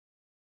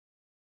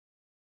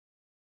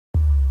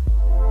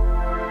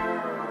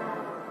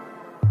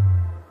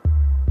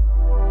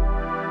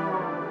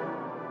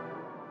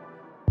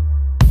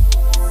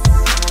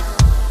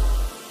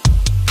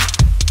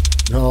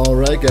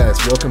Alright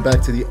guys, welcome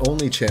back to the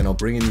only channel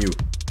bringing you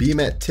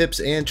BMET tips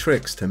and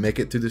tricks to make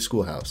it through the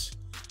schoolhouse.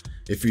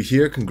 If you're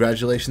here,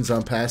 congratulations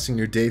on passing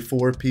your day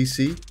 4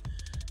 PC.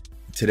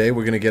 Today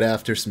we're going to get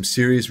after some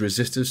series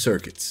resistive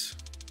circuits.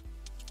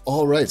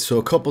 Alright, so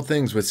a couple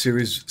things with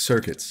series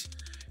circuits.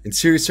 In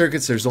series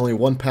circuits there's only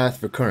one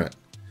path for current,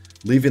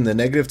 leaving the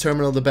negative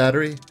terminal of the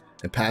battery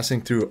and passing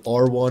through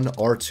R1,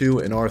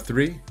 R2, and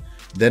R3,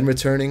 then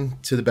returning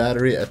to the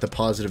battery at the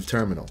positive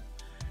terminal.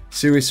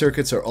 Series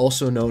circuits are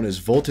also known as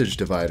voltage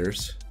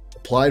dividers.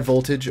 Applied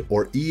voltage,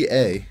 or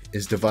EA,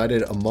 is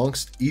divided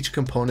amongst each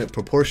component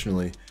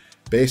proportionally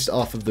based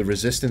off of the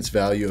resistance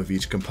value of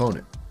each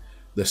component.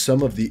 The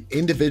sum of the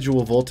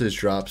individual voltage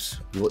drops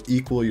will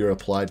equal your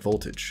applied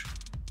voltage.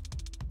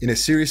 In a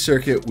series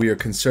circuit, we are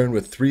concerned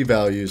with three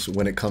values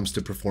when it comes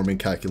to performing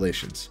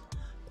calculations: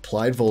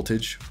 applied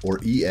voltage, or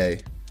EA,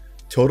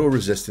 total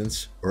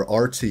resistance, or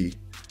RT,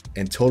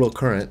 and total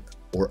current,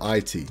 or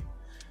IT.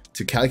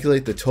 To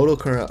calculate the total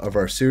current of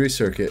our series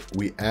circuit,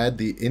 we add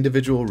the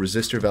individual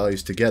resistor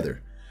values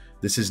together.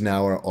 This is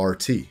now our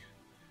RT.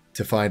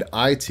 To find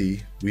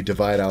IT, we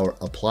divide our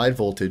applied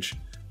voltage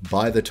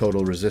by the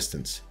total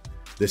resistance.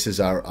 This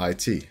is our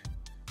IT,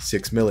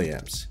 6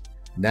 milliamps.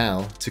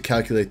 Now, to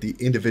calculate the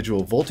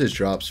individual voltage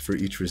drops for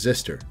each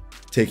resistor,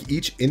 take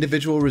each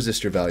individual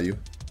resistor value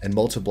and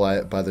multiply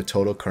it by the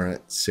total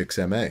current, 6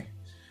 mA.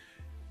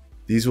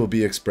 These will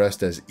be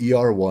expressed as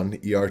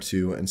ER1,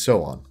 ER2, and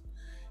so on.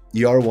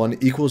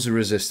 ER1 equals the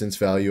resistance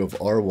value of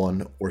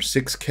R1, or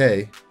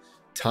 6K,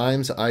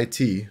 times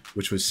IT,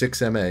 which was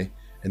 6 mA,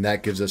 and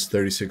that gives us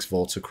 36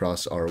 volts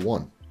across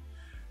R1.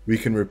 We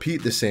can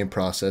repeat the same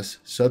process,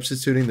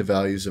 substituting the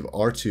values of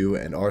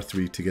R2 and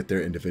R3 to get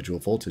their individual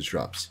voltage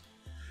drops.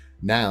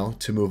 Now,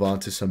 to move on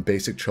to some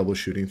basic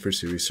troubleshooting for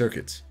series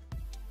circuits.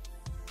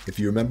 If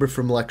you remember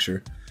from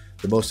lecture,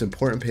 the most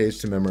important page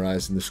to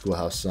memorize in the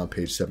schoolhouse is on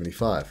page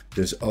 75.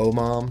 Does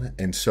OMOM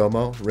and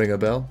SOMO ring a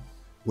bell?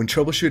 When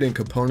troubleshooting a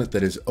component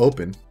that is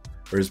open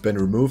or has been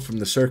removed from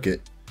the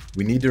circuit,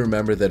 we need to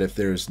remember that if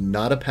there is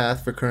not a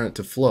path for current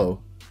to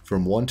flow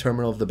from one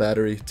terminal of the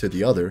battery to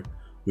the other,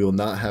 we will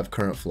not have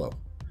current flow.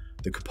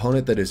 The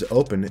component that is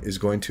open is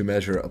going to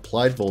measure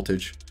applied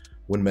voltage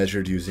when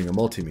measured using a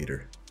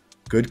multimeter.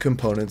 Good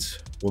components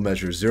will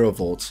measure 0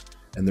 volts,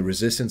 and the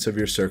resistance of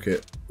your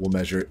circuit will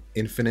measure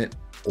infinite,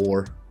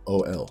 or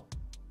OL.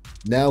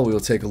 Now we will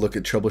take a look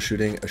at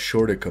troubleshooting a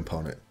shorted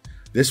component.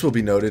 This will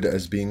be noted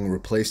as being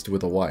replaced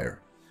with a wire.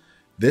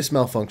 This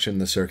malfunction in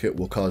the circuit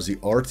will cause the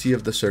RT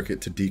of the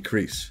circuit to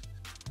decrease.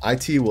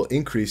 IT will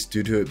increase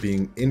due to it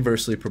being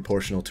inversely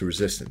proportional to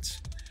resistance.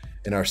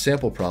 In our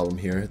sample problem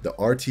here, the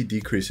RT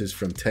decreases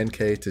from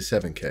 10K to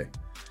 7K.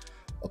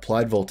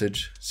 Applied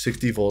voltage,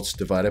 60 volts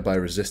divided by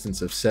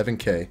resistance of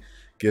 7K,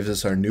 gives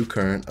us our new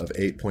current of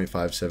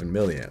 8.57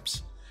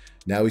 milliamps.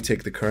 Now we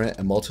take the current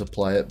and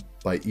multiply it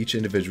by each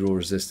individual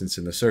resistance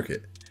in the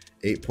circuit.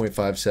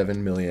 8.57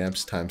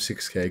 milliamps times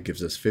 6K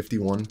gives us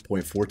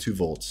 51.42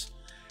 volts.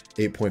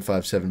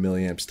 8.57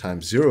 milliamps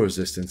times 0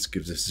 resistance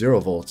gives us 0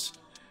 volts.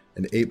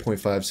 And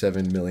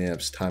 8.57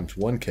 milliamps times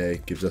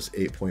 1K gives us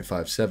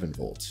 8.57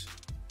 volts.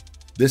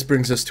 This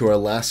brings us to our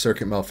last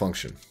circuit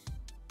malfunction,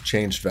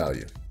 changed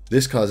value.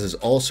 This causes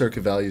all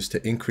circuit values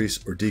to increase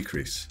or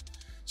decrease.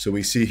 So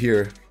we see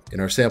here in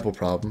our sample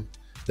problem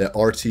that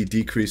RT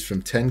decreased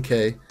from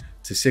 10K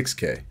to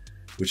 6K,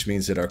 which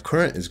means that our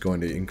current is going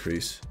to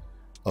increase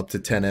up to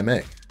 10 mA.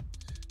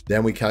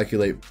 Then we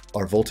calculate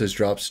our voltage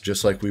drops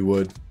just like we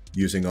would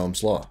using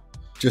Ohm's law.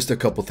 Just a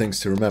couple things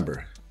to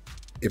remember.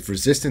 If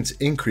resistance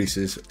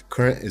increases,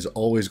 current is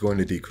always going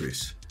to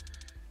decrease.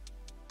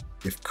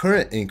 If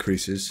current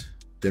increases,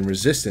 then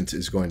resistance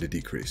is going to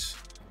decrease.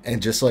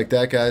 And just like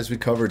that, guys, we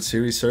covered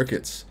series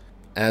circuits.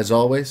 As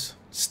always,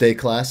 stay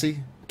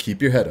classy, keep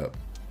your head up.